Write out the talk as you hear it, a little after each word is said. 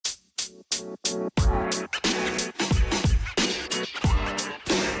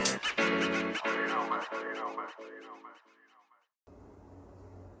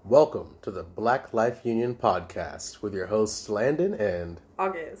Welcome to the Black Life Union podcast with your hosts Landon and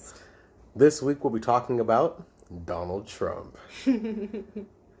August. This week we'll be talking about Donald Trump.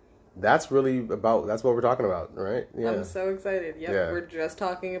 That's what we're talking about, right? Yeah. I'm so excited. Yep, yeah. We're just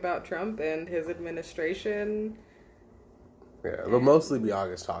talking about Trump and his administration. Yeah, it'll mostly be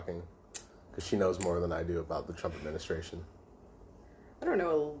August talking, because she knows more than I do about the Trump administration. I don't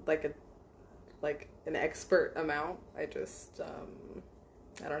know, an expert amount. I just,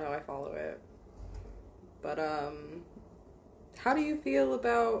 I don't know, I follow it. But, how do you feel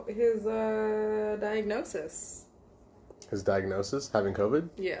about his, diagnosis? His diagnosis? Having COVID?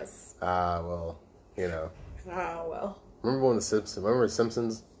 Yes. Well, you know. Well. Remember The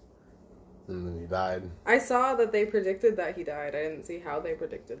Simpsons? And then he died. I saw that they predicted that he died. I didn't see how they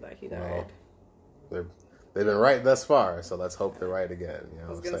predicted that he died. Well, they've been right thus far, so let's hope they're right again. You know I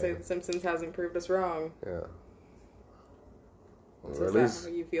was going to say The Simpsons hasn't proved us wrong. Yeah. So is that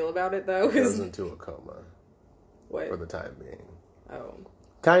how you feel about it, though? He goes into a coma. What? For the time being. Oh.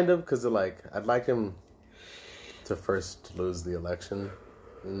 Kind of, because I'd like him to first lose the election.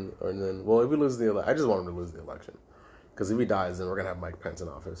 If we lose the election, I just want him to lose the election. Because if he dies, then we're going to have Mike Pence in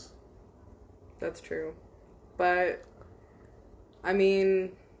office. That's true. But, I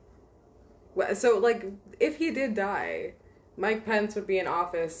mean, so, if he did die, Mike Pence would be in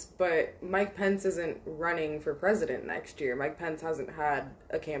office, but Mike Pence isn't running for president next year. Mike Pence hasn't had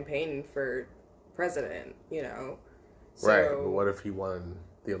a campaign for president, you know? So, right, but what if he won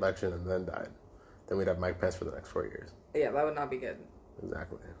the election and then died? Then we'd have Mike Pence for the next 4 years. Yeah, that would not be good.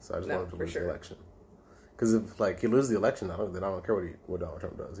 Exactly. So I just want him to lose the election. Because if he loses the election, then I don't care what Donald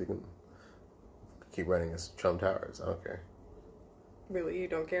Trump does. He can keep running his Trump Towers. I don't care. Really? You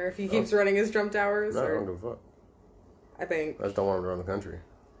don't care if he keeps running his Trump Towers? No, I don't give a fuck. I just don't want him to run the country.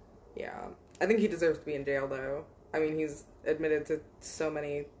 Yeah. I think he deserves to be in jail, though. I mean, he's admitted to so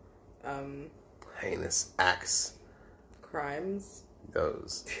many heinous acts. Crimes.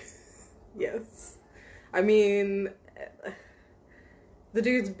 Those. Yes. I mean, the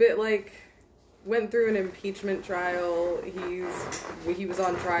dude's went through an impeachment trial. He was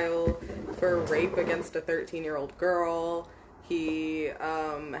on trial for rape against a 13-year-old girl. He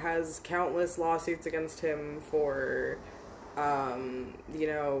has countless lawsuits against him for,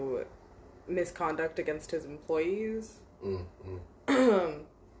 misconduct against his employees. Mm-hmm.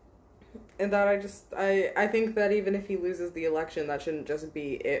 And that I think that even if he loses the election, that shouldn't just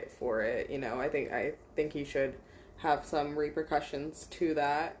be it for it. You know, I think he should have some repercussions to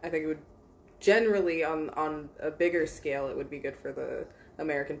that. I think it would generally on a bigger scale, it would be good for the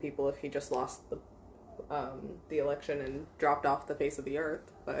American people if he just lost the election and dropped off the face of the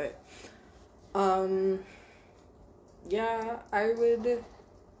earth. But yeah, I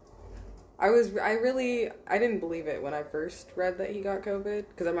didn't believe it when I first read that he got COVID,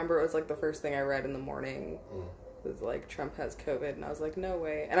 because I remember it was the first thing I read in the morning was Trump has COVID, and I was like, no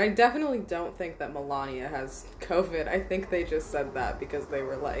way. And I definitely don't think that Melania has COVID. I think they just said that because they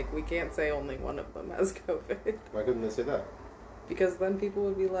were like, we can't say only one of them has COVID. Why couldn't they say that? Because then people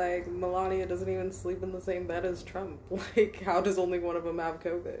would be like, Melania doesn't even sleep in the same bed as Trump. How does only one of them have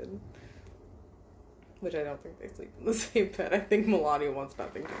COVID? Which I don't think they sleep in the same bed. I think Melania wants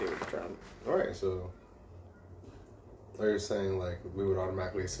nothing to do with Trump. Alright, so are you saying we would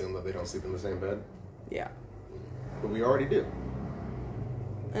automatically assume that they don't sleep in the same bed? Yeah. But we already do.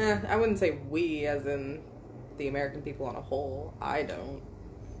 I wouldn't say we as in the American people on a whole. I don't.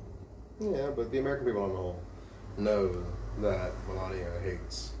 Yeah, but the American people on the whole know that Melania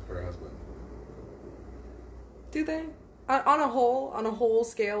hates her husband. Do they? On a whole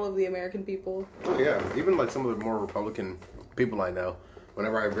scale of the American people? Oh, yeah. Even some of the more Republican people I know,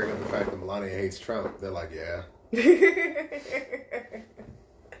 whenever I bring up the fact that Melania hates Trump, they're like, yeah.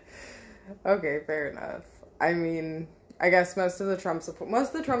 Okay, fair enough. I mean, I guess most of the Trump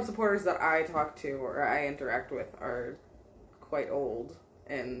supporters that I talk to or I interact with are quite old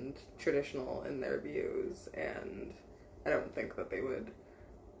and traditional in their views, and I don't think that they would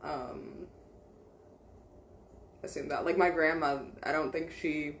assume that. My grandma, I don't think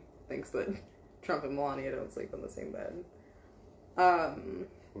she thinks that Trump and Melania don't sleep in the same bed.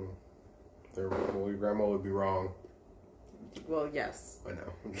 Your grandma would be wrong. Well, yes. I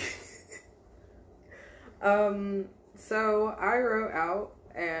know. So I wrote out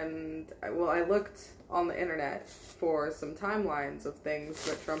and I looked on the internet for some timelines of things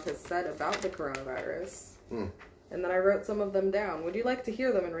that Trump has said about the coronavirus. And then I wrote some of them down. Would you like to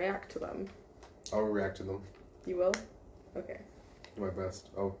hear them and react to them? I'll react to them. You will? Okay. Do my best.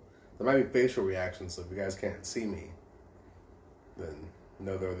 There might be facial reactions, so if you guys can't see me, then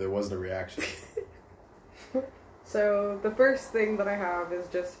no, there wasn't a reaction. So the first thing that I have is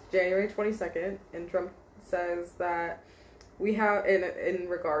just January 22nd, and Trump says that we have, in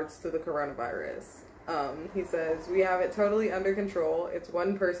regards to the coronavirus, he says, we have it totally under control. It's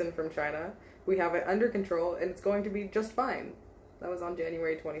one person from China. We have it under control, and it's going to be just fine. That was on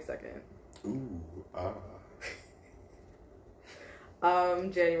January 22nd. Ooh,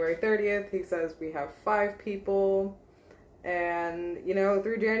 January 30th, he says we have 5 people. And, you know,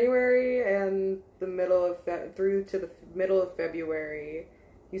 through January and the middle of, through to the middle of February,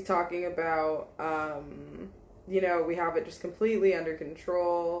 he's talking about, you know, we have it just completely under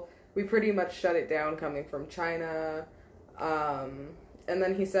control. We pretty much shut it down coming from China. And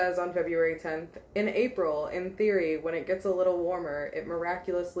then he says on February 10th, in April, in theory, when it gets a little warmer, it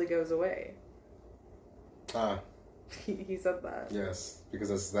miraculously goes away. He said that. Yes, because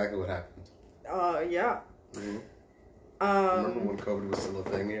that's exactly what happened. Yeah. Mm-hmm. Remember when COVID was still a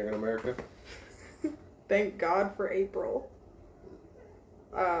thing here in America? Thank God for April.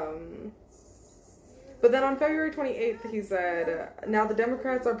 But then on February 28th, he said, now the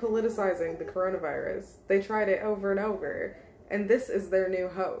Democrats are politicizing the coronavirus. They tried it over and over, and this is their new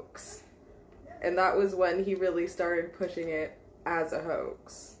hoax. And that was when he really started pushing it as a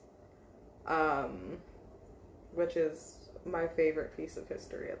hoax. Which is my favorite piece of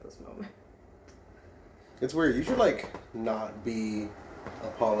history at this moment. It's weird. You should, like, not be a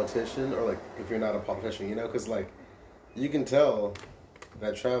politician, or, like, if you're not a politician, you know? Because, like, you can tell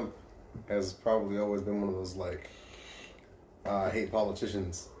that Trump has probably always been one of those, like, I hate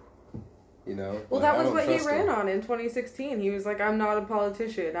politicians, you know? Well, like, that was what he ran on in 2016. He was like, I'm not a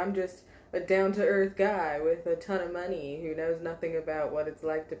politician. I'm just a down-to-earth guy with a ton of money who knows nothing about what it's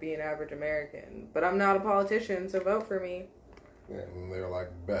like to be an average American. But I'm not a politician, so vote for me. Yeah, and they were like,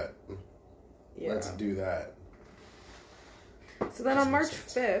 bet. Yeah. Let's do that. So then on March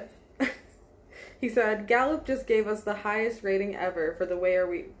 5th, he said, Gallup just gave us the highest rating ever for the way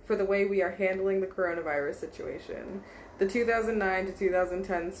we are handling the coronavirus situation. The 2009 to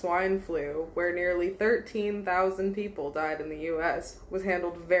 2010 swine flu, where nearly 13,000 people died in the U.S., was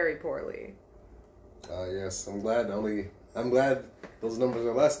handled very poorly. Yes, I'm glad those numbers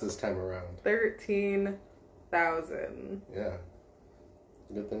are less this time around. 13,000. Yeah.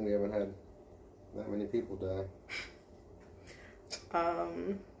 Good thing we haven't had that many people die. Oh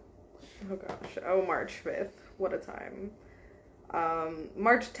gosh. Oh, March 5th. What a time.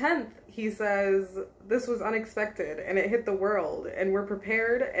 March 10th, he says, this was unexpected and it hit the world and we're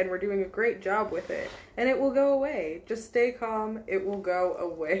prepared and we're doing a great job with it and it will go away. Just stay calm. It will go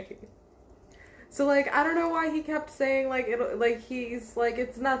away. So, like, I don't know why he kept saying, like, he's like,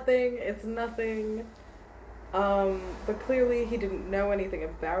 it's nothing. But clearly he didn't know anything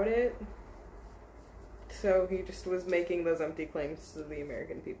about it. So he just was making those empty claims to the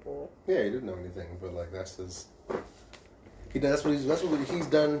American people. Yeah, he didn't know anything, but like that's his. That's what he's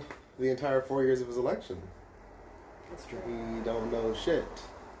done the entire 4 years of his election. That's true. He don't know shit.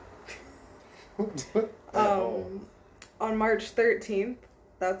 On March 13th,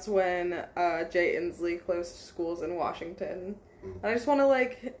 that's when Jay Inslee closed schools in Washington. Mm-hmm. And I just want to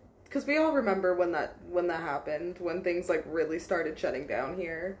because we all remember when that happened, when things really started shutting down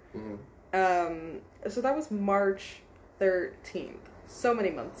here. Mm-hmm. So that was March 13th, so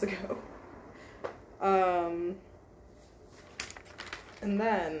many months ago. And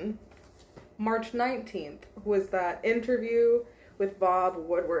then March 19th was that interview with Bob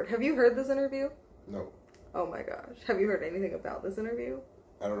Woodward. Have you heard this interview? No. Oh my gosh. Have you heard anything about this interview?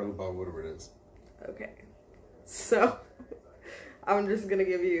 I don't know who Bob Woodward is. Okay. So, I'm just going to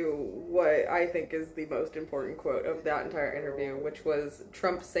give you what I think is the most important quote of that entire interview, which was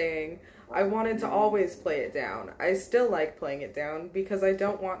Trump saying, I wanted to always play it down. I still like playing it down because I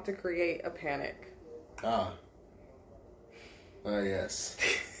don't want to create a panic. Yes.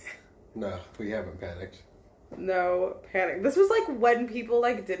 No, we haven't panicked. No panic. This was when people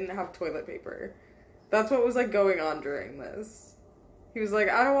didn't have toilet paper. That's what was going on during this. He was like,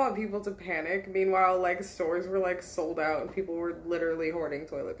 I don't want people to panic. Meanwhile, stores were sold out and people were literally hoarding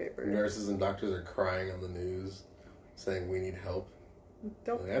toilet paper. Nurses and doctors are crying on the news, saying we need help.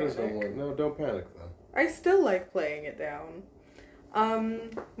 Don't panic. I just don't want. No, don't panic though. I still like playing it down.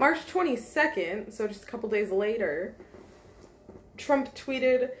 March 22nd, so just a couple days later, Trump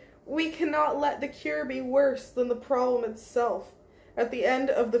tweeted, "We cannot let the cure be worse than the problem itself. At the end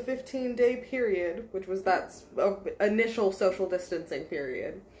of the 15-day period," which was that initial social distancing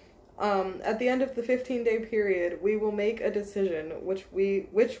period, at the end of the 15-day period, we will make a decision which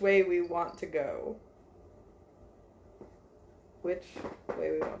way we want to go. which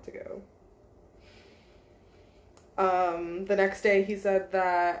way we want to go. The next day he said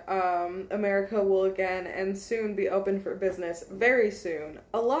that America will again and soon be open for business very soon.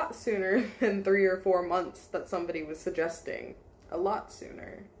 A lot sooner than 3 or 4 months that somebody was suggesting. A lot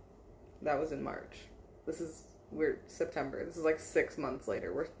sooner. That was in March. We're September. This is like 6 months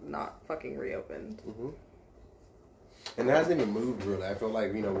later. We're not fucking reopened. Mm-hmm. And it hasn't even moved really. I feel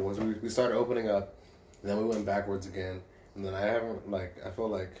like, once we started opening up, then we went backwards again. And then I feel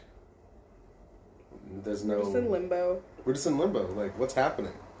like there's no... We're just in limbo. We're just in limbo. Like, what's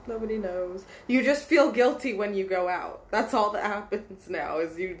happening? Nobody knows. You just feel guilty when you go out. That's all that happens now,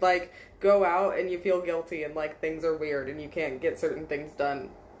 is you, go out and you feel guilty and, things are weird and you can't get certain things done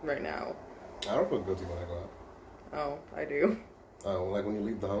right now. I don't feel guilty when I go out. Oh, I do. Oh, like when you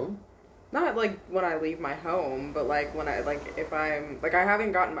leave the home? Not, when I leave my home, but, when I, if I'm...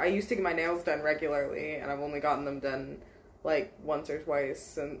 I used to get my nails done regularly, and I've only gotten them done, once or twice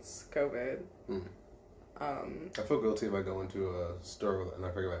since COVID. Mm. I feel guilty if I go into a store and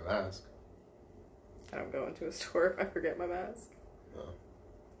I forget my mask. I don't go into a store if I forget my mask. Oh.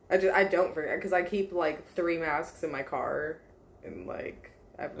 I don't forget, because I keep, 3 masks in my car, and, I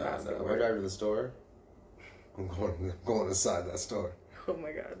have a mask at If I work. drive to the store, I'm going inside that store. Oh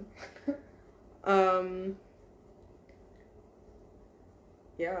my god.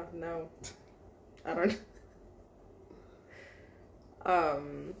 Yeah, no. I don't...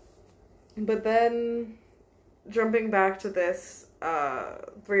 But then, jumping back to this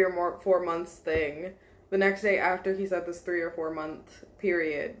 3 or 4 months thing, the next day after he said this 3 or 4 month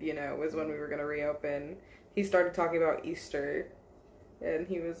period, was when we were going to reopen, he started talking about Easter. And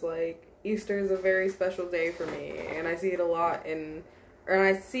he was like, Easter is a very special day for me, and I see it a lot and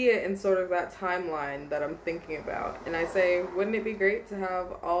I see it in sort of that timeline that I'm thinking about. And I say, wouldn't it be great to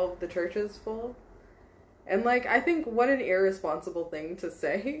have all of the churches full? And, I think what an irresponsible thing to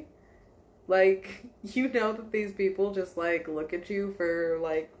say. That these people just, look at you for,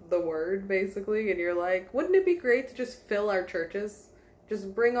 the word, basically, and you're like, wouldn't it be great to just fill our churches?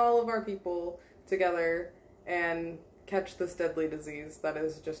 Just bring all of our people together and catch this deadly disease that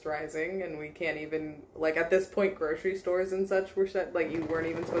is just rising, and we can't even, at this point, grocery stores and such were shut, you weren't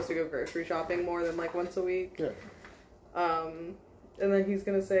even supposed to go grocery shopping more than, once a week. Yeah. And then he's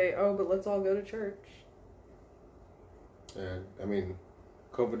gonna say, oh, but let's all go to church. And, I mean,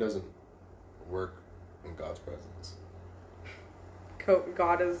 COVID doesn't work in God's presence.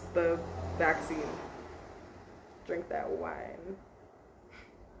 God is the vaccine. Drink that wine.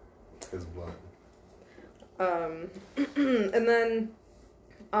 His blood. And then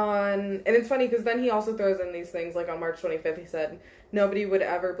and it's funny because then he also throws in these things, on March 25th he said nobody would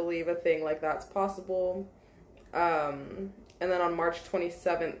ever believe a thing like that's possible. And then on March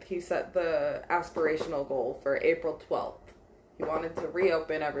 27th he set the aspirational goal for April 12th. He wanted to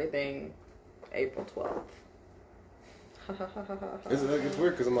reopen everything April 12th. It's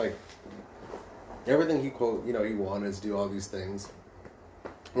weird because I'm like, everything he wanted to do all these things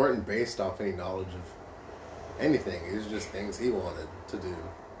weren't based off any knowledge of anything. It was just things he wanted to do.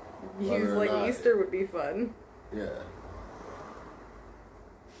 He was like, Easter would be fun. Yeah.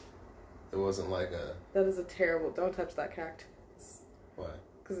 It wasn't like a... That is a terrible... Don't touch that cactus. Why?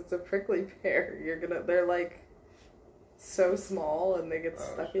 Because it's a prickly pear. They're so small and they get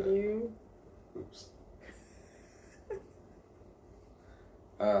stuck in you. Oops.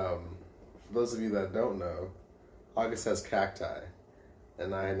 For those of you that don't know, August has cacti,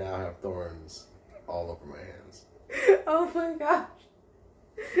 and I now have thorns all over my hands. Oh my gosh.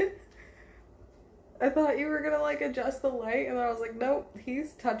 I thought you were gonna adjust the light, and then I was like, nope,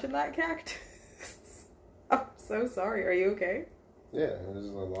 he's touching that cactus. I'm so sorry. Are you okay? Yeah, there's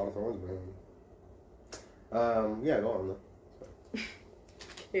a lot of thorns behind me. Yeah, go on though.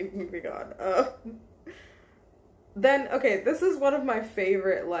 Okay, moving on. Then, okay, this is one of my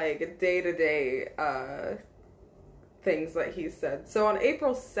favorite, day-to-day, things that he said. So on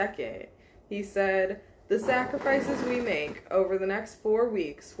April 2nd, he said, the sacrifices we make over the next 4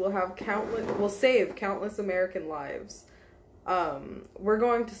 weeks will save countless American lives. We're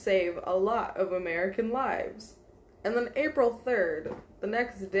going to save a lot of American lives. And then April 3rd, the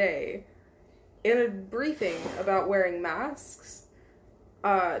next day, in a briefing about wearing masks,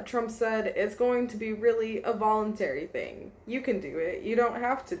 Trump said it's going to be really a voluntary thing. You can do it. You don't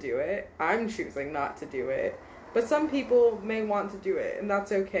have to do it. I'm choosing not to do it. But some people may want to do it, and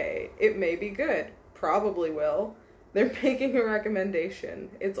that's okay. It may be good. Probably will. They're making a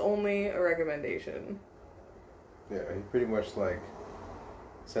recommendation. It's only a recommendation. Yeah, he pretty much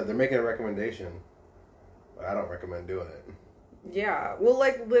said they're making a recommendation, but I don't recommend doing it. Yeah. Well,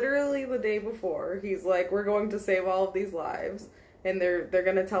 like, literally the day before, he's like, we're going to save all of these lives, and they're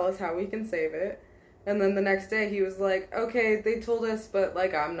gonna tell us how we can save it. And then the next day, he was like, okay, they told us, but,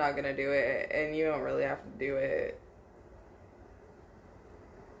 like, I'm not gonna do it, and you don't really have to do it.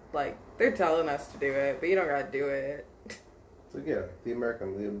 Like, they're telling us to do it, but you don't gotta do it. So, yeah,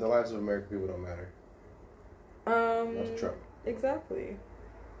 the lives of American people don't matter. That's Trump. Exactly.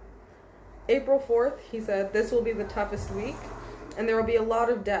 April 4th, he said, this will be the toughest week, and there will be a lot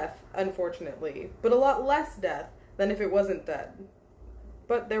of death, unfortunately, but a lot less death than if it wasn't dead.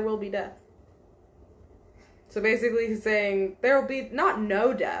 But there will be death. So basically he's saying there will be not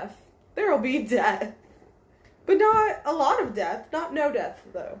no death, there will be death. But not a lot of death, not no death,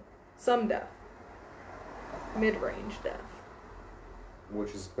 though. Some death. Mid-range death.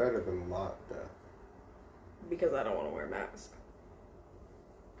 Which is better than lot death. Because I don't want to wear a mask.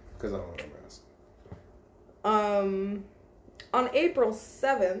 Because I don't wear a mask. On April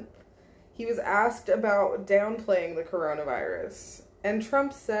 7th, he was asked about downplaying the coronavirus. And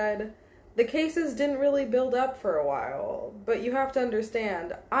Trump said, the cases didn't really build up for a while, but you have to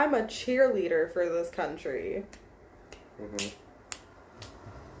understand, I'm a cheerleader for this country. Mm-hmm.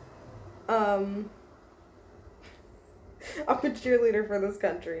 I'm a cheerleader for this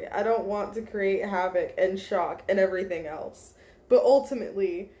country. I don't want to create havoc and shock and everything else. But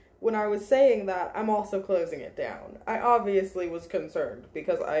ultimately, when I was saying that, I'm also closing it down. I obviously was concerned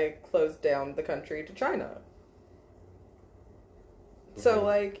because I closed down the country to China. Okay. So,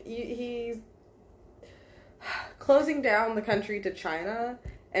 like, he's closing down the country to China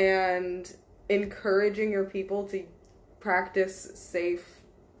and encouraging your people to practice safe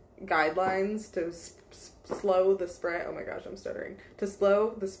guidelines to slow the spread. Oh my gosh, I'm stuttering. To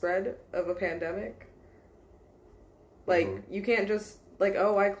slow the spread of a pandemic. Like, you can't just, like,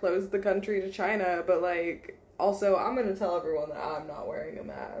 oh, I closed the country to China, but, like, also, I'm going to tell everyone that I'm not wearing a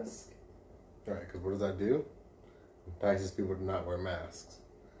mask. Right, because what does that do? It entices people to not wear masks.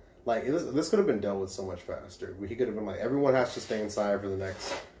 Like, this could have been dealt with so much faster. He could have been like, everyone has to stay inside for the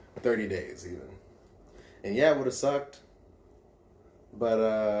next 30 days, even. And yeah, it would have sucked.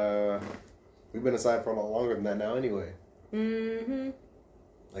 But, we've been inside for a lot longer than that now anyway. Mm-hmm.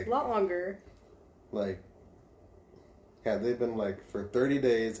 Like, a lot longer. Like, had they been like, for 30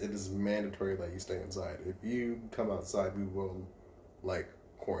 days, it is mandatory that you stay inside. If you come outside, we will, like,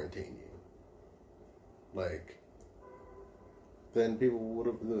 quarantine you. Like, then it would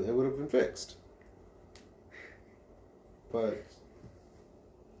have been fixed. But,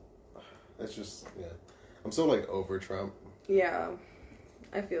 it's just, yeah. I'm so, like, over Trump. Yeah.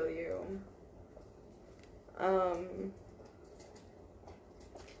 I feel you.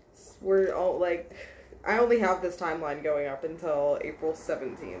 We're all, like, I only have this timeline going up until April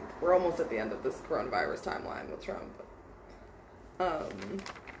 17th. We're almost at the end of this coronavirus timeline with Trump.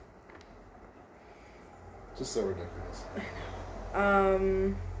 Just so ridiculous.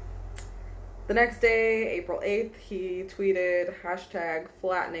 The next day, April 8th, he tweeted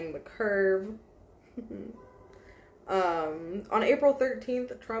 #flattening the curve. On April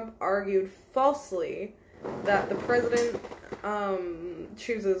 13th, Trump argued falsely that the president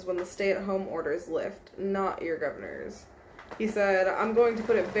chooses when the stay-at-home orders lift, not your governors. He said, I'm going to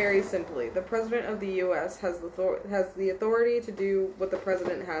put it very simply. The president of the U.S. has the authority to do what the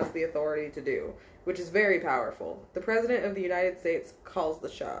president has the authority to do, which is very powerful. The president of the United States calls the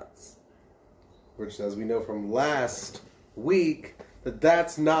shots. Which, as we know from last week,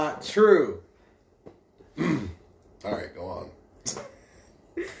 that's not true. All right, go on.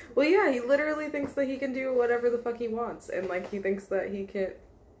 Well, yeah, he literally thinks that he can do whatever the fuck he wants. And, like, he thinks that he can...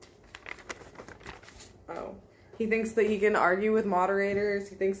 Oh. He thinks that he can argue with moderators.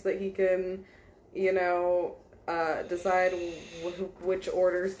 He thinks that he can, you know, decide which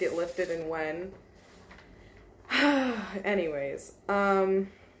orders get lifted and when. Anyways.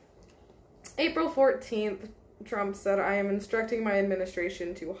 April 14th, Trump said, I am instructing my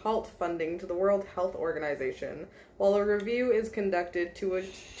administration to halt funding to the World Health Organization while a review is conducted to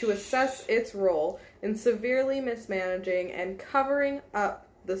assess its role in severely mismanaging and covering up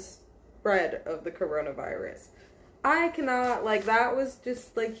the spread of the coronavirus. I cannot, like, that was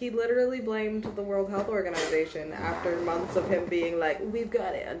just, like, he literally blamed the World Health Organization after months of him being like, we've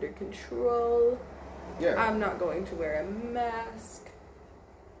got it under control. Yeah. I'm not going to wear a mask.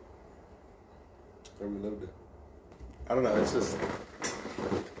 And we lived it. I don't know, it's just,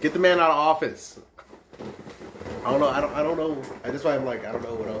 get the man out of office. I don't know, I don't know, that's why I'm like, I don't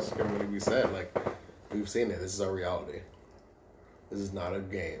know what else can really be said. Like, we've seen it, this is our reality. This is not a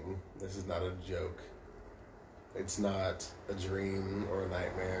game. This is not a joke. It's not a dream or a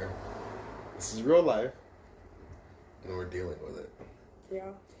nightmare. This is real life. and we're dealing with it.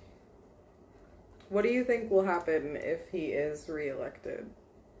 Yeah. What do you think will happen if he is reelected?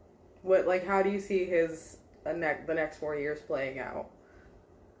 How do you see the next 4 years playing out?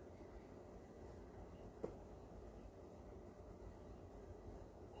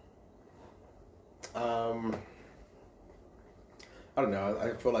 I don't know.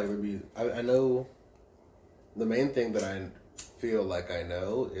 I feel like there'd be. I know. The main thing that I feel like I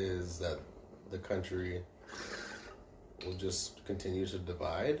know is that the country will just continue to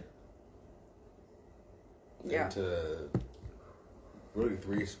divide. Yeah. Into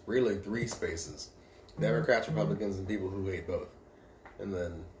really three spaces: Democrats, Republicans, and people who hate both. And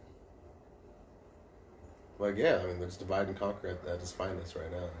then, there's divide and conquer at its finest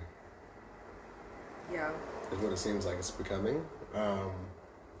right now. Yeah. Is what it seems like it's becoming. But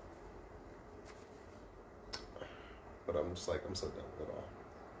I'm so done with it all.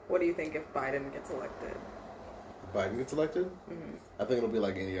 What do you think if Biden gets elected? If Biden gets elected? Mm-hmm. I think it'll be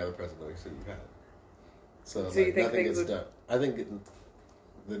like any other president we've had. So you think nothing gets done. I think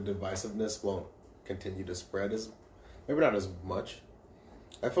the divisiveness won't continue to spread maybe not as much.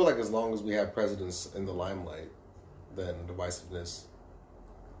 I feel like as long as we have presidents in the limelight, then divisiveness.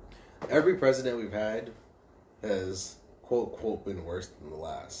 Every president we've had has quote quote been worse than the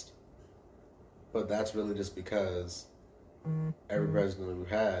last, but that's really just because every president we've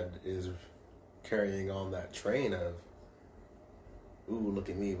had is carrying on that train of, ooh, look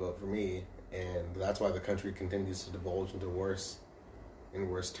at me, vote for me. And that's why the country continues to divulge into worse and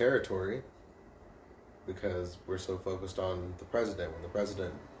worse territory, because we're so focused on the president. When the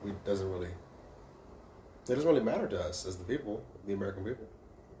president doesn't really matter to us as the people, the American people.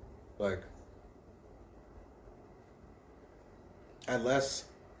 Like, I less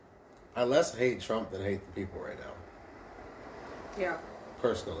hate Trump than hate the people right now. Yeah.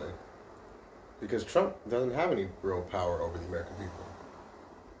 Personally. Because Trump doesn't have any real power over the American people.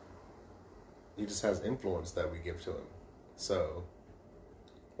 He just has influence that we give to him. So,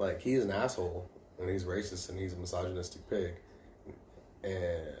 he's an asshole, and he's racist, and he's a misogynistic pig.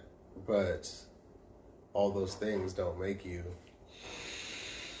 But all those things don't make you...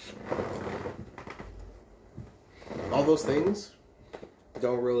 All those things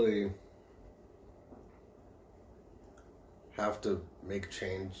don't really have to make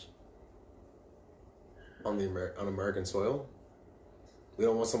change on American soil. We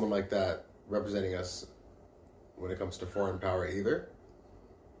don't want someone like that representing us when it comes to foreign power either.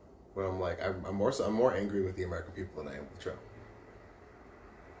 But I'm more angry with the American people than I am with Trump.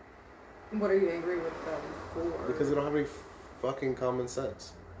 What are you angry with them for? Because they don't have any fucking common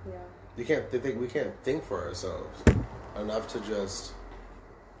sense. Yeah. We can't think for ourselves enough to just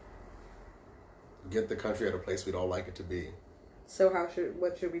get the country at a place we'd all like it to be. So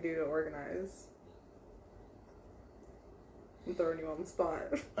what should we do to organize? I'm throwing you on the spot.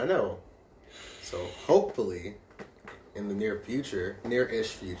 I know. So hopefully, in the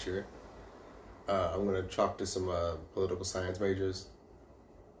near-ish future, I'm going to talk to some political science majors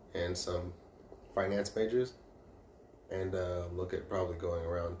and some finance majors, and look at probably going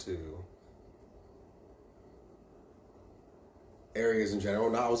around to areas in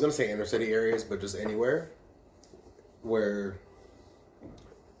general. I was going to say inner city areas, but just anywhere where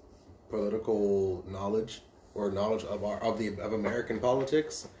political knowledge or knowledge of American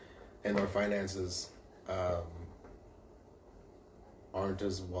politics and our finances aren't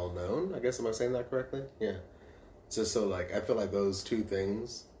as well known. I guess, am I saying that correctly? Yeah. So I feel like those two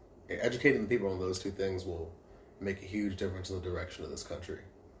things, educating the people on those two things will make a huge difference in the direction of this country.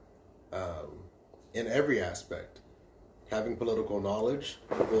 In every aspect. Having political knowledge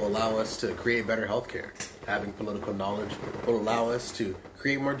will allow us to create better healthcare. Having political knowledge will allow us to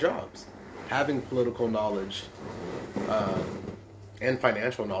create more jobs. Having political knowledge and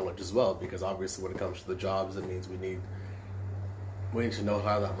financial knowledge as well, because obviously when it comes to the jobs, it means we need to know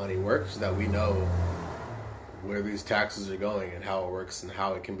how that money works so that we know where these taxes are going and how it works and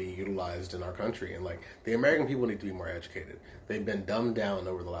how it can be utilized in our country. And the American people need to be more educated. They've been dumbed down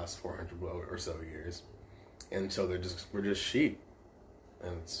over the last 400 or so years. And so we're just sheep.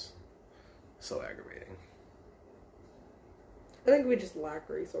 And it's so aggravating. I think we just lack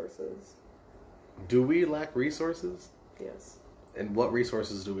resources. Do we lack resources? Yes. And what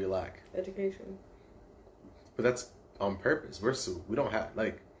resources do we lack? Education. But that's on purpose. We don't have,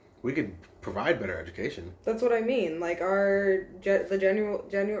 we could provide better education. That's what I mean. The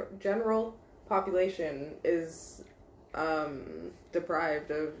general population is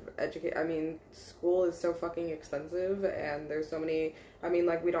deprived of education. I mean, school is so fucking expensive, and there's so many. I mean,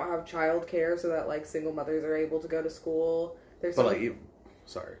 we don't have child care so that single mothers are able to go to school.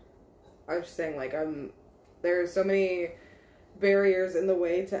 Sorry. I was just saying, There's so many barriers in the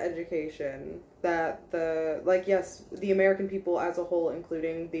way to education that yes, the American people as a whole,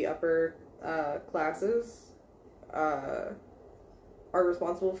 including the upper classes, are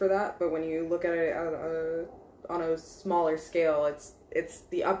responsible for that. But when you look at it on a smaller scale, it's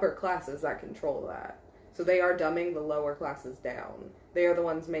the upper classes that control that. So they are dumbing the lower classes down. They are the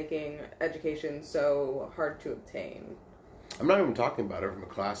ones making education so hard to obtain. I'm not even talking about it from a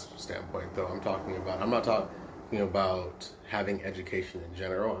class standpoint, though. I'm not talking about having education in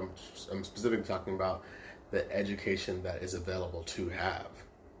general. I'm specifically talking about the education that is available to have.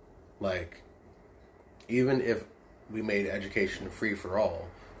 Like, even if we made education free for all,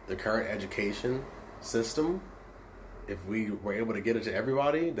 the current education system, if we were able to get it to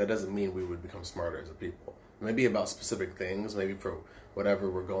everybody, that doesn't mean we would become smarter as a people. Maybe about specific things, maybe for whatever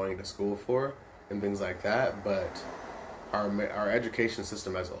we're going to school for and things like that, but our education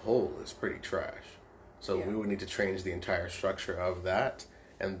system as a whole is pretty trash. So we would need to change the entire structure of that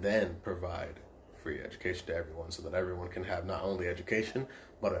and then provide free education to everyone so that everyone can have not only education,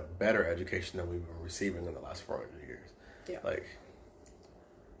 but a better education than we've been receiving in the last 400 years. Yeah. Like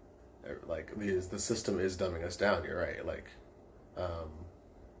the system is dumbing us down, you're right.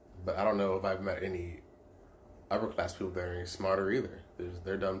 But I don't know if I've met any upper class people that are any smarter either.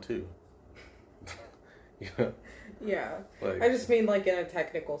 They're dumb too. You know? Yeah. I just mean in a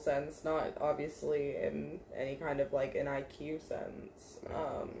technical sense, not obviously in any kind of an IQ sense.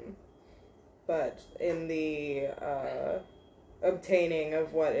 But in the obtaining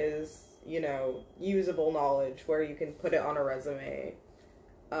of what is, usable knowledge where you can put it on a resume,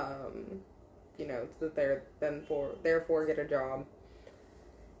 that they're therefore get a job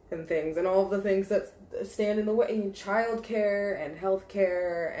and things, and all of the things that stand in the way, childcare and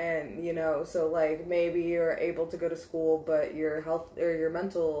healthcare, and so maybe you're able to go to school, but your health or your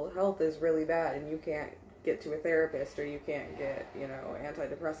mental health is really bad, and you can't get to a therapist, or you can't get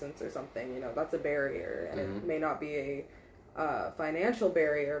antidepressants or something. That's a barrier, and it may not be a financial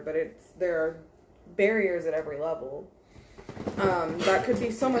barrier, but there are barriers at every level that could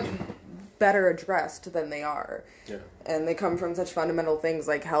be so much better addressed than they are. Yeah. And they come from such fundamental things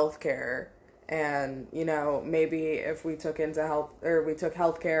like healthcare. And, maybe if we took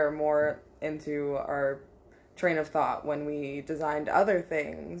healthcare more into our train of thought when we designed other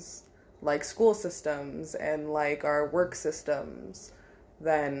things like school systems and our work systems,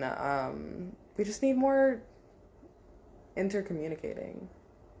 then we just need more intercommunicating.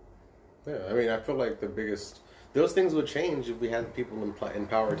 Yeah, I feel like those things would change if we had people in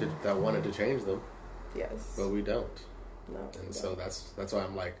power that wanted to change them. Yes. But we don't. No. And so that's why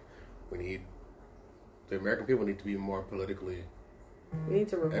I'm the American people need to be more politically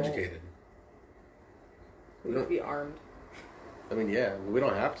educated. We need to be armed. Yeah, we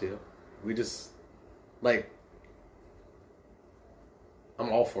don't have to. We just, I'm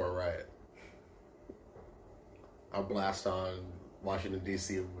all for a riot. I'll blast on Washington,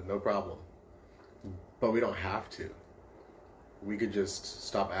 D.C. with no problem. But we don't have to. We could just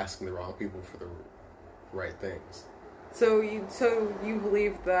stop asking the wrong people for the right things. So you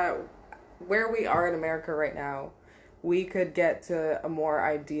believe that where we are in America right now, we could get to a more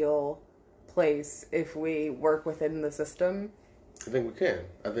ideal place if we work within the system? I think we can.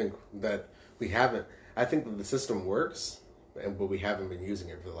 I think that we haven't. I think that the system works, but we haven't been using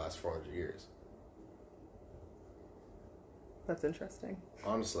it for the last 400 years. That's interesting.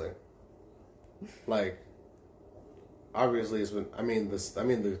 Honestly. Obviously it's been,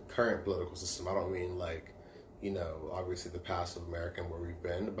 the current political system. I don't mean obviously the past of America and where we've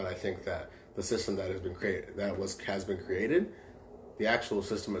been, but I think that the system that has been created, the actual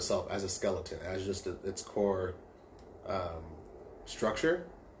system itself as a skeleton, as just its core structure,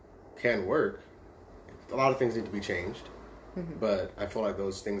 can work. A lot of things need to be changed, but I feel like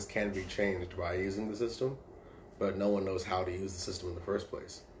those things can be changed by using the system, but no one knows how to use the system in the first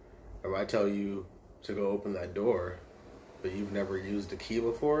place. If I tell you to go open that door, but you've never used a key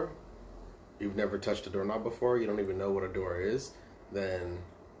before, you've never touched a doorknob before, you don't even know what a door is, then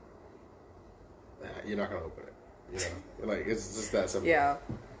you're not going to open it. It's just that simple. Yeah.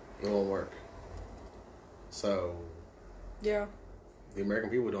 It won't work. So, yeah. The American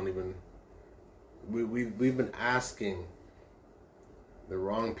people don't even... We've been asking the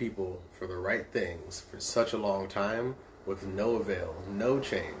wrong people for the right things for such a long time with no avail, no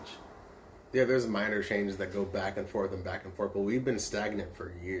change. Yeah, there's minor changes that go back and forth, but we've been stagnant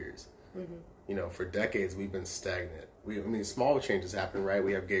for years. Mm-hmm. For decades we've been stagnant. Small changes happen, right?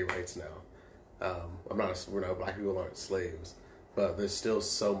 We have gay rights now. Black people aren't slaves, but there's still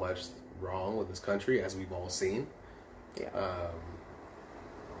so much wrong with this country, as we've all seen. Yeah.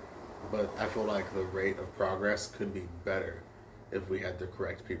 but I feel like the rate of progress could be better if we had the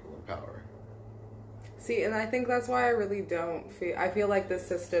correct people in power. See, and I think that's why I really don't feel... I feel like this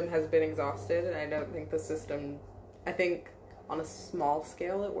system has been exhausted, and I don't think the system... I think on a small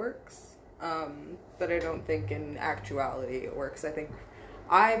scale it works, but I don't think in actuality it works.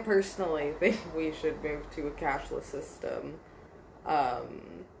 I personally think we should move to a cashless system,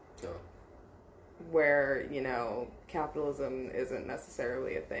 where, you know, capitalism isn't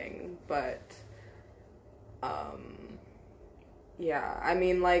necessarily a thing, but... yeah, I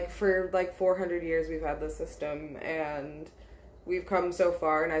mean, like, for, 400 years we've had this system, and we've come so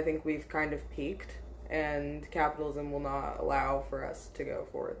far, and I think we've kind of peaked, and capitalism will not allow for us to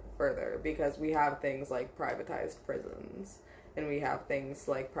go further, because we have things like privatized prisons, and we have things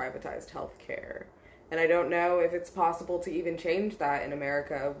like privatized healthcare, and I don't know if it's possible to even change that in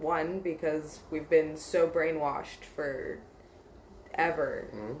America, one, because we've been so brainwashed for ever,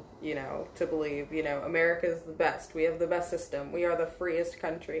 you know, to believe, you know, America's the best. We have the best system. We are the freest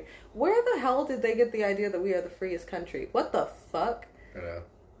country. Where the hell did they get the idea that we are the freest country? What the fuck? I know.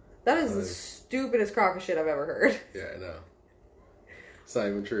 That is the stupidest crock of shit I've ever heard. Yeah, I know. It's not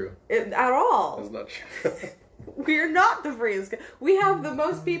even true. At all. It's not true. We're not the freest. We have the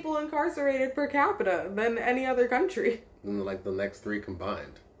most people incarcerated per capita than any other country. And like the next three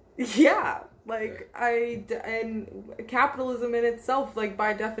combined. Yeah. Like, and capitalism in itself, like,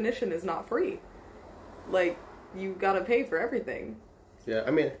 by definition, is not free. Like, you gotta pay for everything. Yeah,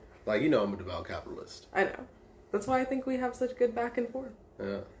 I mean, like, you know I'm a devout capitalist. I know. That's why I think we have such good back and forth.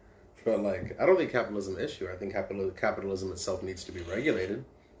 Yeah. But, like, I don't think capitalism is an issue. I think capitalism itself needs to be regulated.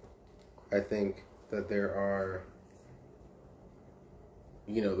 I think that there are,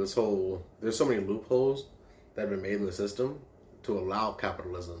 you know, there's so many loopholes that have been made in the system to allow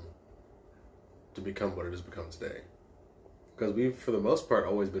capitalism to become what it has become today. Because we've, for the most part,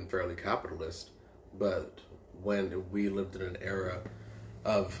 always been fairly capitalist, but when we lived in an era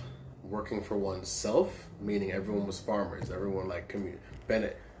of working for oneself, meaning everyone was farmers, everyone like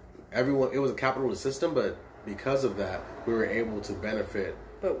everyone, it was a capitalist system, but because of that, we were able to benefit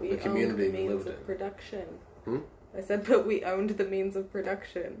the community we lived in. Production. I said, but we owned the means of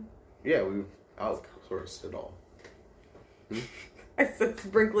production. Yeah, we've outsourced it all. I said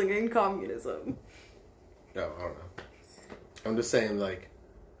sprinkling in communism. No, I don't know. I'm just saying, like,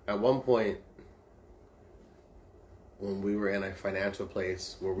 at one point, when we were in a financial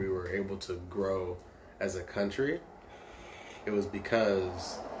place where we were able to grow as a country, it was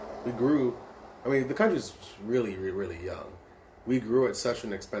because we grew. I mean, the country's really, really young. We grew at such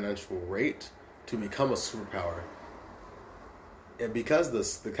an exponential rate to become a superpower. And because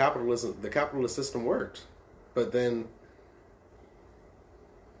the capitalist system worked. But then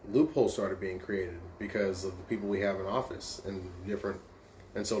loopholes started being created because of the people we have in office and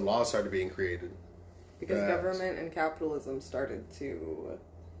so laws started being created. Because government and capitalism started to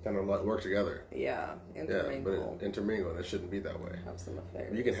kind of work together. Yeah, intermingle. Yeah, but intermingle, and it shouldn't be that way. Have some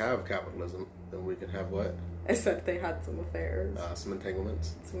affairs. You can have capitalism, then we can have what? I said they had some affairs. Some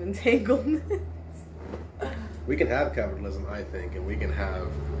entanglements. Some entanglements. We can have capitalism, I think, and we can have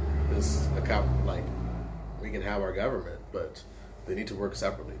we can have our government, but they need to work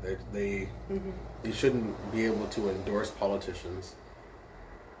separately. They shouldn't be able to endorse politicians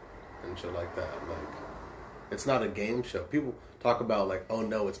and shit like that. Like, it's not a game show. People talk about, like, oh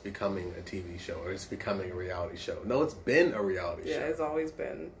no, it's becoming a TV show or it's becoming a reality show. No, it's been a reality show. Yeah, it's always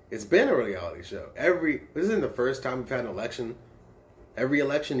been. It's been a reality show. This isn't the first time we've had an election. Every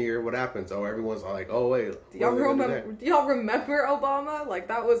election year, what happens? Oh, everyone's like, oh wait. Do y'all remember Obama? Like,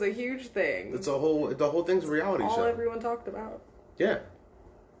 that was a huge thing. The whole thing's a reality show. All everyone talked about. Yeah.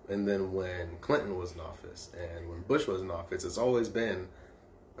 And then when Clinton was in office and when Bush was in office, it's always been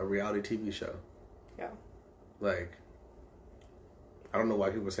a reality TV show. Yeah. Like, I don't know why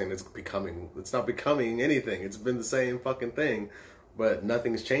people are saying it's not becoming anything. It's been the same fucking thing, but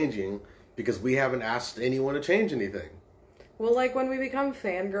nothing's changing because we haven't asked anyone to change anything. Well, like, when we become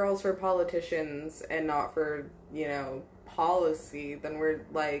fangirls for politicians and not for, policy, then we're,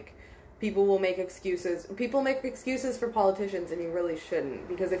 like, people make excuses for politicians, and you really shouldn't.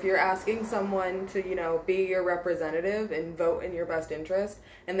 Because if you're asking someone to, be your representative and vote in your best interest,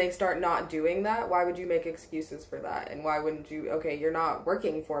 and they start not doing that, why would you make excuses for that? And why wouldn't you, you're not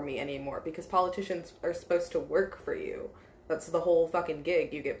working for me anymore, because politicians are supposed to work for you. That's the whole fucking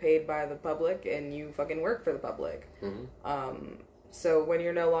gig. You get paid by the public, and you fucking work for the public. Mm-hmm. So when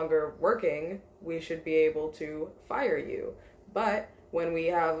you're no longer working, we should be able to fire you. But when we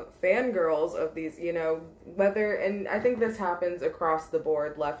have fangirls of these, and I think this happens across the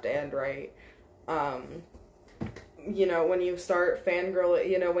board, left and right, you know, when you start fangirl,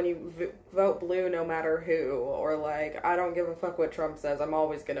 you know, when you vote blue no matter who, or like, I don't give a fuck what Trump says, I'm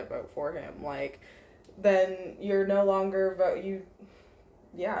always gonna vote for him, like, then you're no longer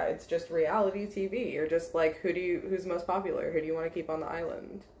yeah, it's just reality TV. You're just like, who's most popular? Who do you want to keep on the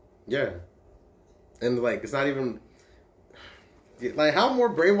island? Yeah. And, like, it's not even, like, how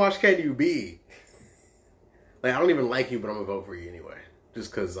more brainwashed can you be? Like, I don't even like you, but I'm gonna vote for you anyway.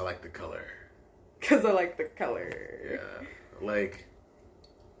 Just because I like the color. Because I like the color. Yeah. Like,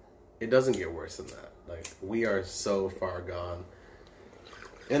 it doesn't get worse than that. Like, we are so far gone.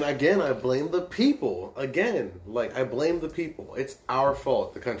 And again, I blame the people. Again, like, I blame the people. It's our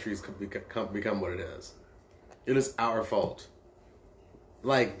fault the country's become what it is. It is our fault.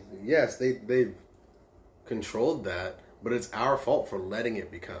 Like, yes, they've controlled that, but it's our fault for letting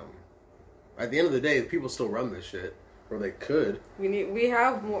it become. At the end of the day, people still run this shit, or they could. We need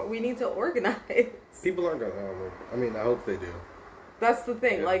to organize. People aren't gonna. I mean, I hope they do. That's the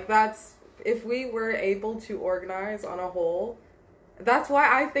thing. Yeah. Like, if we were able to organize on a whole, that's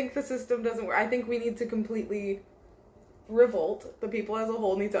why I think the system doesn't work. I think we need to completely revolt. The people as a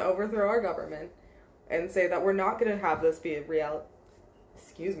whole need to overthrow our government and say that we're not going to have this be a reality.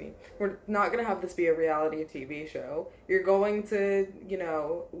 Excuse me. We're not going to have this be a reality TV show. You're going to, you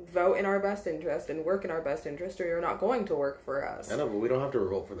know, vote in our best interest and work in our best interest, or you're not going to work for us. I know, but we don't have to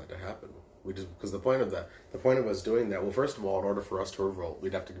revolt for that to happen. We just, because the point of us doing that, well, first of all, in order for us to revolt,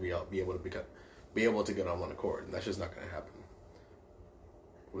 we'd have to be able to get on one accord, and that's just not going to happen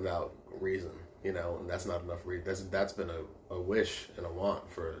without reason, you know, and that's not enough reason. That's been a wish and a want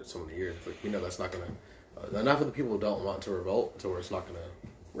for so many years, but you know that's not going to. Enough of the people who don't want to revolt to where it's not going to...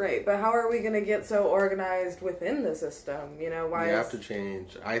 Right, but how are we going to get so organized within the system? You know, why We have to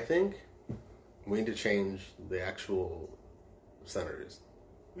change... I think we need to change the actual senators.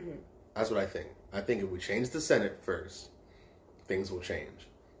 Mm-hmm. That's what I think. I think if we change the Senate first, things will change.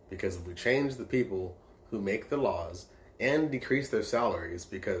 Because if we change the people who make the laws and decrease their salaries,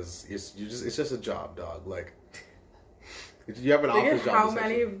 because it's just a job, dog. Like... You have an office job. How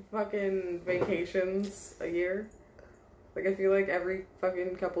many fucking vacations a year? Like, I feel like every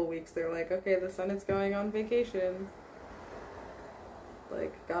fucking couple weeks they're like, okay, the Senate's going on vacation.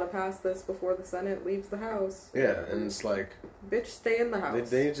 Like, gotta pass this before the Senate leaves the House. Yeah, and it's like... Bitch, stay in the House.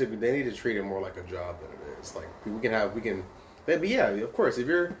 They need to treat it more like a job than it is. Like, but yeah, of course, if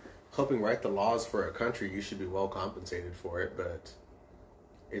you're helping write the laws for a country, you should be well compensated for it, but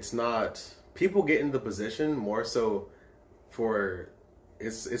it's not... People get into the position more so...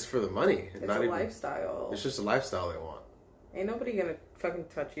 It's for the money. It's not a lifestyle. It's just a lifestyle they want. Ain't nobody gonna fucking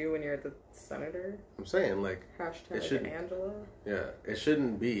touch you when you're the senator. I'm saying, like... Hashtag Angela. Yeah, it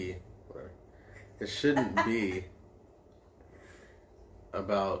shouldn't be... It shouldn't be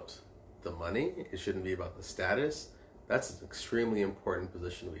about the money. It shouldn't be about the status. That's an extremely important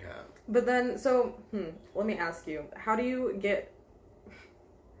position we have. But then, so, let me ask you. How do you get...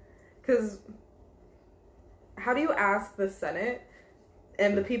 Because... How do you ask the Senate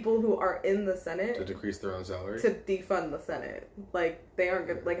and the people who are in the Senate to decrease their own salary? To defund the Senate? Like, they aren't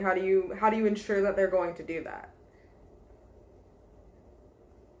good. Like, how do you ensure that they're going to do that?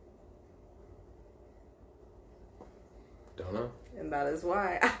 Don't know. And that is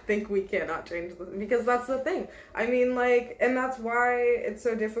why I think we cannot change this, because that's the thing. I mean, like, and that's why it's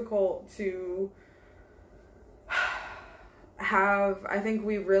so difficult to have. I think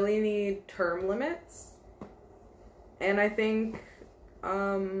we really need term limits. And I think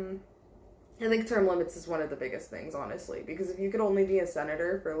term limits is one of the biggest things, honestly. Because if you could only be a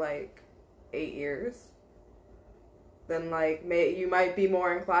senator for, like, 8 years, then, like, you might be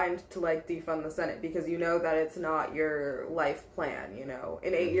more inclined to, like, defund the Senate. Because you know that it's not your life plan, you know.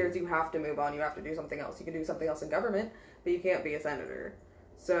 In 8 years, you have to move on. You have to do something else. You can do something else in government, but you can't be a senator.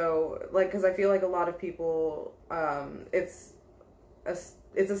 So, like, because I feel like a lot of people, it's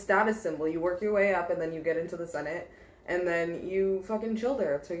a status symbol. You work your way up, and then you get into the Senate. And then you fucking chill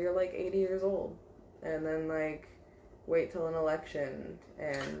there until you're, like, 80 years old. And then, like, wait till an election.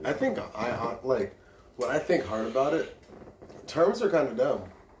 And I think, what I think hard about it, terms are kind of dumb.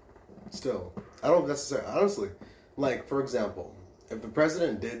 Still. I don't necessarily, honestly. Like, for example,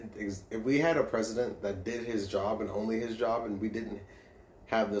 if we had a president that did his job and only his job, and we didn't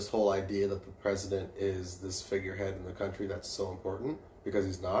have this whole idea that the president is this figurehead in the country that's so important, because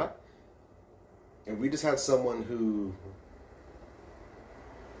he's not. And we just had someone who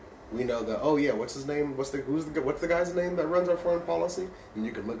we know that, oh yeah, what's his name? What's the guy's name that runs our foreign policy? And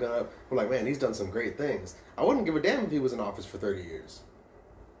you can look it up. We're like, man, he's done some great things. I wouldn't give a damn if he was in office for 30 years.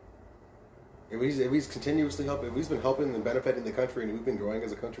 If he's continuously helping, if he's been helping and benefiting the country, and we've been growing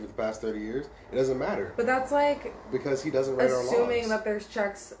as a country for the past 30 years, it doesn't matter. But that's like because he doesn't write our laws. Assuming that there's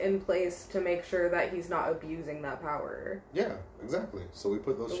checks in place to make sure that he's not abusing that power. Yeah, exactly. So we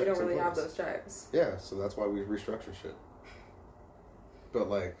put those. But checks we don't really in place. have those checks. Yeah, so that's why we restructure shit. But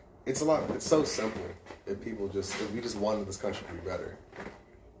like, it's a lot. It's so simple. If we just wanted this country to be better,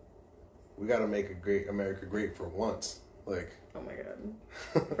 we got to make America great for once. Like, oh my god,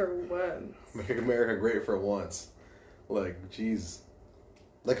 for once. Make America great for once. Like, jeez.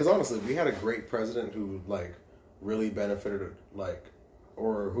 Like, because honestly, we had a great president who, like, really benefited, like,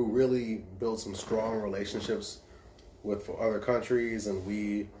 or who really built some strong relationships with other countries, and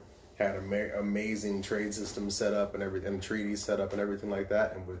we had amazing trade systems set up and treaties set up and everything like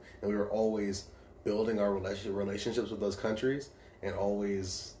that, and we were always building our relationships with those countries and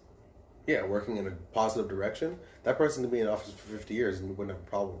always, working in a positive direction. That person could be in office for 50 years and we wouldn't have a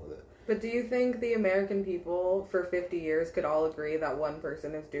problem with it. But do you think the American people for 50 years could all agree that one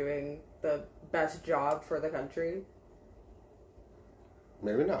person is doing the best job for the country?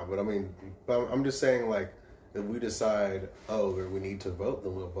 Maybe not, but I'm just saying, like, if we decide, we need to vote,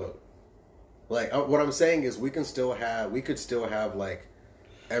 then we'll vote. Like, what I'm saying is we could still have, like,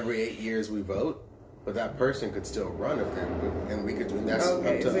 every 8 years we vote, but that person could still run and we could do, and that's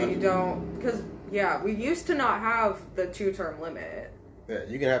okay, up to so you don't, because, we used to not have the 2-term limit. Yeah,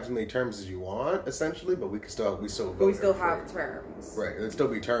 you can have as many terms as you want, essentially, but we still vote. But we still have terms. Right, it'd still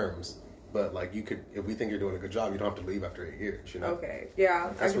be terms, but, like, you could, if we think you're doing a good job, you don't have to leave after 8 years, you know? Okay,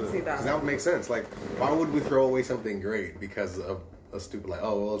 yeah, I can see that. Because that would make sense. Like, why would we throw away something great because of a stupid, like,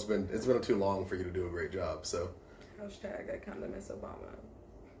 it's been too long for you to do a great job, so. Hashtag I kind of miss Obama.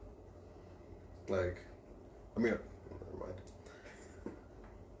 Like, never mind.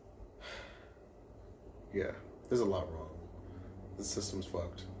 Yeah, there's a lot wrong. The system's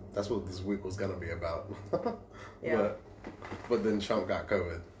fucked. That's what this week was gonna be about. Yeah. But then Trump got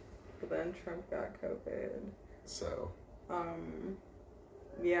COVID. So.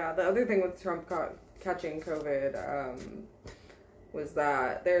 Yeah, the other thing with Trump catching COVID was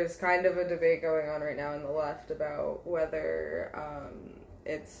that there's kind of a debate going on right now in the left about whether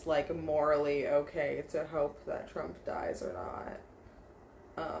it's like morally okay to hope that Trump dies or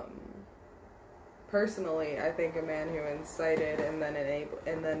not. Personally, I think a man who incited and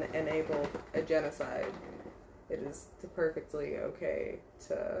then enabled a genocide, it is perfectly okay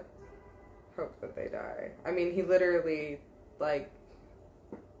to hope that they die. I mean, he literally, like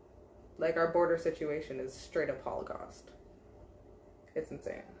our border situation is straight up Holocaust. It's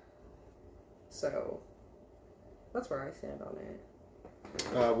insane. So that's where I stand on it.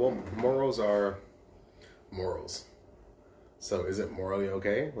 Well, morals are morals. So is it morally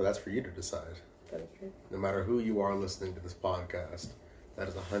okay? Well, that's for you to decide. That is true. No matter who you are listening to this podcast, that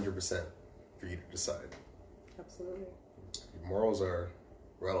is 100% for you to decide. Absolutely. Morals are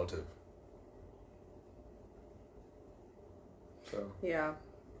relative. So. Yeah.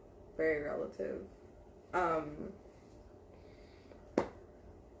 Very relative.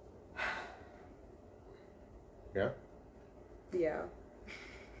 Yeah? Yeah.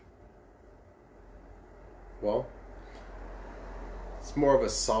 Well, it's more of a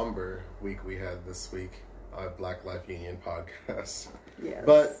somber week we had this week at Black Life Union podcast. Yes.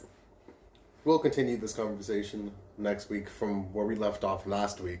 But we'll continue this conversation next week from where we left off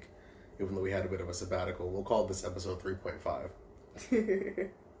last week, even though we had a bit of a sabbatical. We'll call this episode 3.5.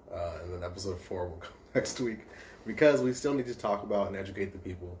 And then episode 4 will come next week, because we still need to talk about and educate the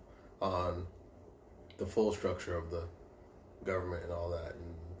people on the full structure of the government and all that,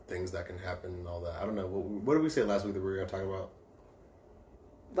 and things that can happen and all that. I don't know. What did we say last week that we were going to talk about?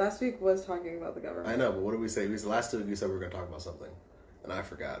 Last week was talking about the government. I know, but what did we say? Last week you said we were going to talk about something, and I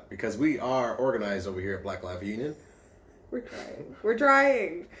forgot, because we are organized over here at Black Life Union. We're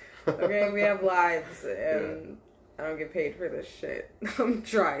trying. Okay, we have lives, and I don't get paid for this shit. I'm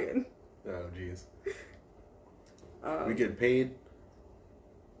trying. Oh, jeez. We get paid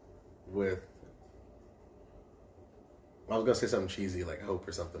with, I was going to say something cheesy like hope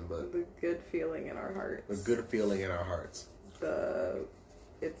or something, but the good feeling in our hearts. The good feeling in our hearts.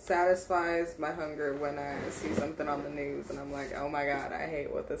 It satisfies my hunger when I see something on the news and I'm like, oh my god, I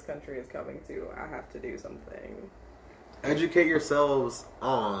hate what this country is coming to. I have to do something. Educate yourselves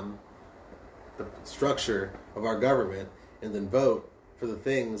on the structure of our government and then vote for the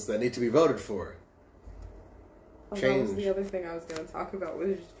things that need to be voted for. Change. That was the other thing I was going to talk about,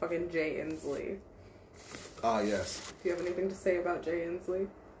 was just fucking Jay Inslee. Ah, yes. Do you have anything to say about Jay Inslee?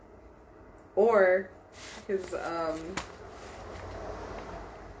 Or his,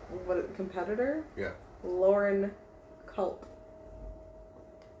 competitor? Yeah. Lauren Culp.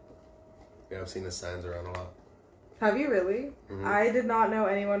 Yeah, I've seen the signs around a lot. Have you really? Mm-hmm. I did not know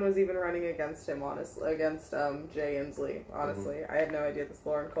anyone was even running against him, honestly. Against Jay Inslee, honestly. I had no idea this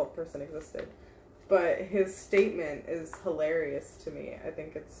Lauren Culp person existed. But his statement is hilarious to me. I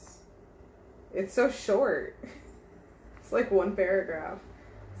think it's so short. It's like one paragraph.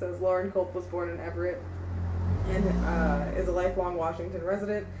 It says Lauren Culp was born in Everett and is a lifelong Washington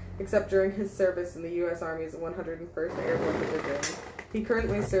resident, except during his service in the U.S. Army's 101st Airborne Division. He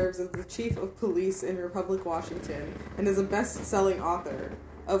currently serves as the chief of police in Republic, Washington, and is a best-selling author.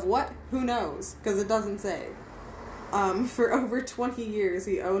 Of what? Who knows? Because it doesn't say. For over 20 years,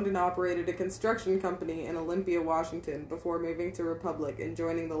 he owned and operated a construction company in Olympia, Washington, before moving to Republic and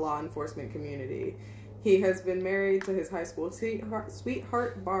joining the law enforcement community. He has been married to his high school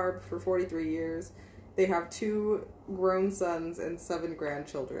sweetheart, Barb, for 43 years. They have 2 grown sons and 7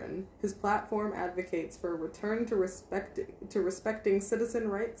 grandchildren. His platform advocates for a return to respecting citizen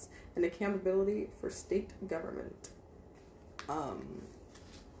rights and accountability for state government.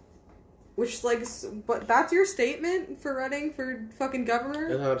 Which, like, but that's your statement for running for fucking governor?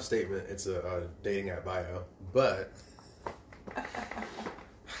 It's not a statement. It's a dating app bio. But...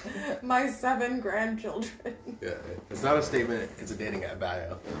 My 7 grandchildren. Yeah, it's not a statement, it's a dating app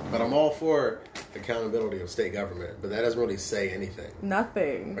bio. But I'm all for accountability of state government, but that doesn't really say anything.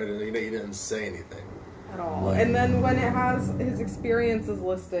 Nothing. Right? He didn't say anything. At all. And then when it has his experiences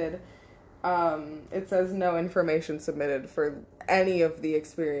listed, it says no information submitted for any of the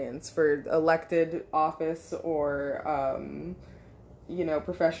experience for elected office or,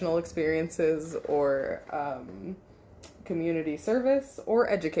 professional experiences or, community service or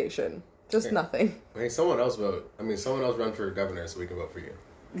education. Just nothing. I mean, someone else run for governor so we can vote for you.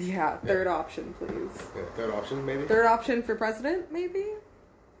 Yeah, third option, please. Yeah, third option, maybe? Third option for president, maybe?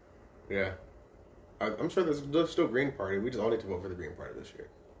 Yeah. I'm sure there's still Green Party. We just all need to vote for the Green Party this year.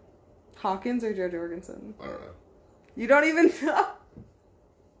 Hawkins or Joe Jorgensen? I don't know. You don't even know?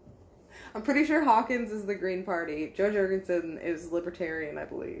 I'm pretty sure Hawkins is the Green Party. Joe Jorgensen is Libertarian, I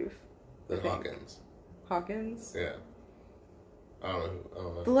believe. Then Hawkins. Hawkins? Yeah. I don't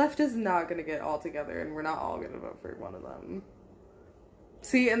know. The left is not going to get all together, and we're not all going to vote for one of them.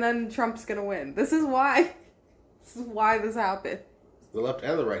 See, and then Trump's going to win. This is why this happened. The left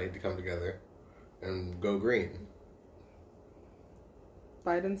and the right need to come together and go green.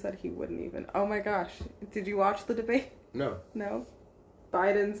 Biden said he wouldn't even. Oh my gosh. Did you watch the debate? No. No?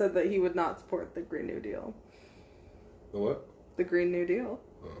 Biden said that he would not support the Green New Deal. The what? The Green New Deal.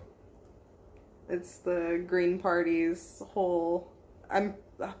 Oh. It's the Green Party's whole...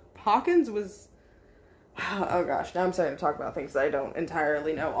 Hawkins was... Oh gosh, now I'm starting to talk about things that I don't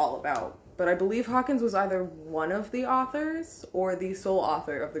entirely know all about. But I believe Hawkins was either one of the authors or the sole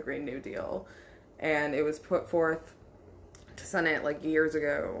author of the Green New Deal. And it was put forth to Senate like years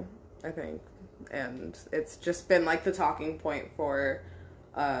ago, I think. And it's just been like the talking point for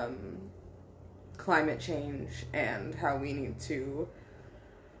climate change and how we need to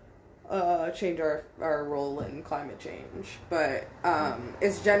change our role in climate change. But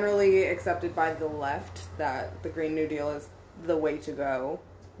it's generally accepted by the left that the Green New Deal is the way to go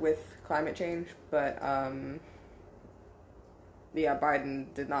with climate change. But yeah,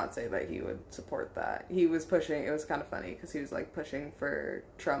 Biden did not say that he would support that. He was pushing, it was kind of funny because he was like pushing for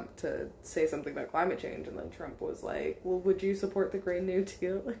Trump to say something about climate change, and then Trump was like, well, would you support the Green New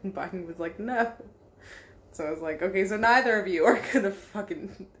Deal? And Biden was like, no. So I was like, okay, so neither of you are gonna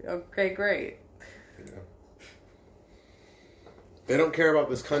fucking, okay, great. Yeah. They don't care about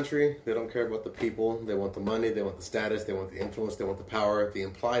this country. They don't care about the people. They want the money. They want the status. They want the influence. They want the power, the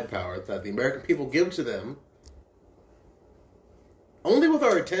implied power that the American people give to them. Only with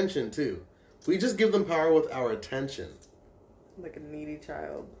our attention, too. We just give them power with our attention. Like a needy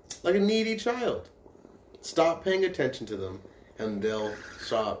child. Like a needy child. Stop paying attention to them, and they'll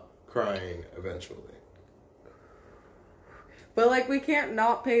stop crying eventually. But, like, we can't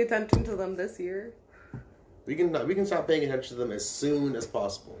not pay attention to them this year. We can stop paying attention to them as soon as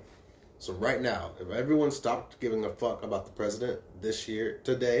possible. So right now, if everyone stopped giving a fuck about the president this year,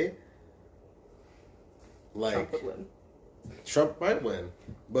 today, like... Trump would win. Trump might win,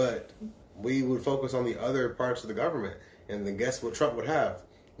 but we would focus on the other parts of the government. And then guess what Trump would have?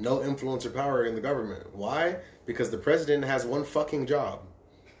 No influence or power in the government. Why? Because the president has one fucking job.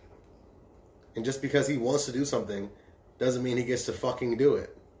 And just because he wants to do something doesn't mean he gets to fucking do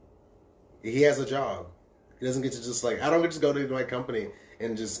it. He has a job. He doesn't get to just like, I don't get to go to my company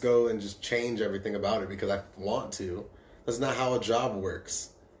and just go and just change everything about it because I want to. That's not how a job works.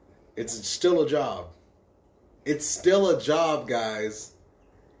 It's still a job. It's still a job, guys.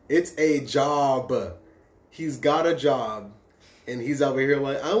 It's a job. He's got a job. And he's over here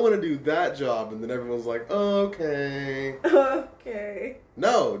like, I want to do that job. And then everyone's like, okay. Okay.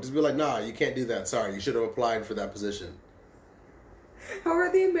 No, just be like, nah, you can't do that. Sorry, you should have applied for that position. How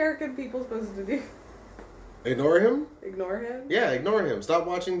are the American people supposed to do? Ignore him? Ignore him? Yeah, ignore him. Stop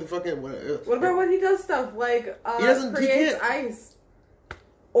watching the fucking... What about when he does stuff like he creates can't... ICE?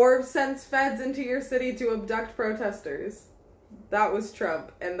 Or sends feds into your city to abduct protesters? That was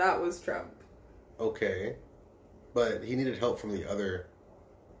Trump, and that was Trump. Okay. But he needed help from the other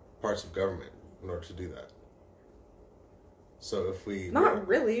parts of government in order to do that. So if we... Not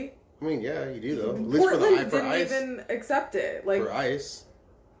really. I mean, yeah, you do, though. At least Portland for didn't ICE. even accept it. Like, for ICE.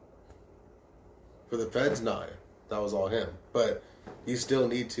 For the feds, no. That was all him. But you still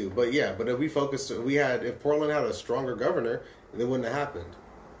need to. But yeah, but if we focused... If Portland had a stronger governor, it wouldn't have happened.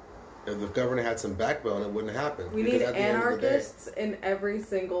 If the governor had some backbone, it wouldn't have happened. We need anarchists in every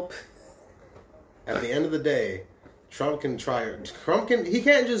single... At the end of the day, Trump can... He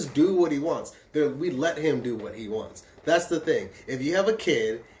can't just do what he wants. We let him do what he wants. That's the thing. If you have a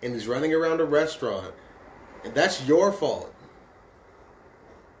kid and he's running around a restaurant, that's your fault.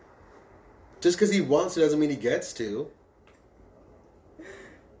 Just because he wants to doesn't mean he gets to.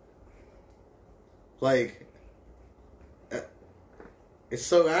 Like... It's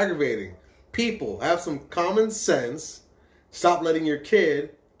so aggravating. People, have some common sense. Stop letting your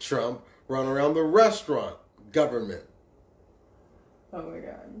kid, Trump, run around the restaurant. Government. Oh my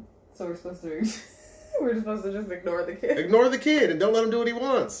god. So we're supposed to just ignore the kid. Ignore the kid and don't let him do what he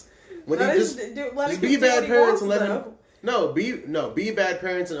wants. When let he just be bad parents and let him. No, be bad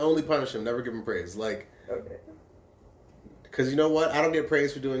parents and only punish him. Never give him praise. Like, okay. Because you know what? I don't get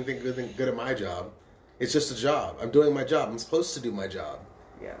praise for doing good at my job. It's just a job. I'm doing my job. I'm supposed to do my job.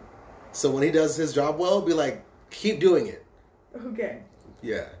 Yeah. So when he does his job well, be like, keep doing it. Okay.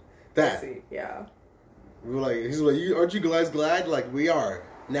 Yeah. That. I see. Yeah. He's like, aren't you guys glad? Like, we are.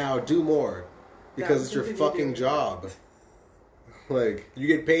 Now do more. Because it's your fucking job. Like, you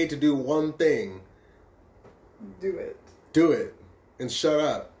get paid to do one thing. Do it. Do it. And shut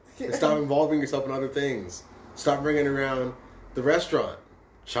up. And stop involving yourself in other things. Stop bringing around the restaurant,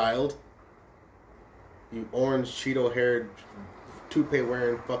 child. You orange, Cheeto-haired,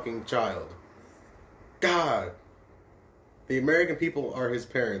 toupee-wearing fucking child. God. The American people are his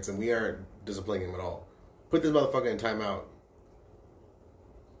parents, and we aren't disciplining him at all. Put this motherfucker in timeout.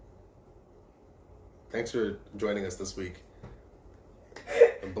 Thanks for joining us this week.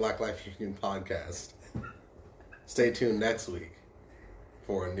 The Black Life Union podcast. Stay tuned next week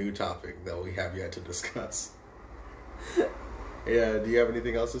for a new topic that we have yet to discuss. Yeah, do you have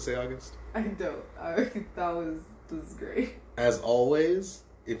anything else to say, August? I don't. This is great. As always,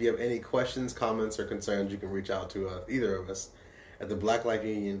 if you have any questions, comments, or concerns, you can reach out to either of us at the Black Life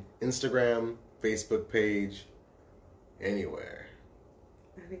Union Instagram, Facebook page, anywhere.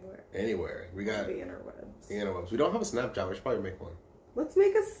 Anywhere. We got the interwebs. The interwebs. We don't have a Snapchat. We should probably make one. Let's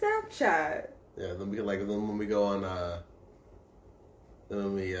make a Snapchat. Yeah, then we can then when we go on then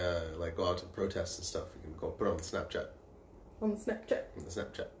when we go out to protests and stuff, we can go put it on the Snapchat. On the Snapchat. On the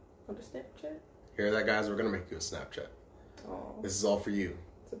Snapchat. On the Snapchat. Hear that, guys? We're gonna make you a Snapchat. Oh. This is all for you,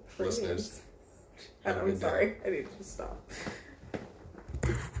 It's a listeners. I'm sorry. I need to stop.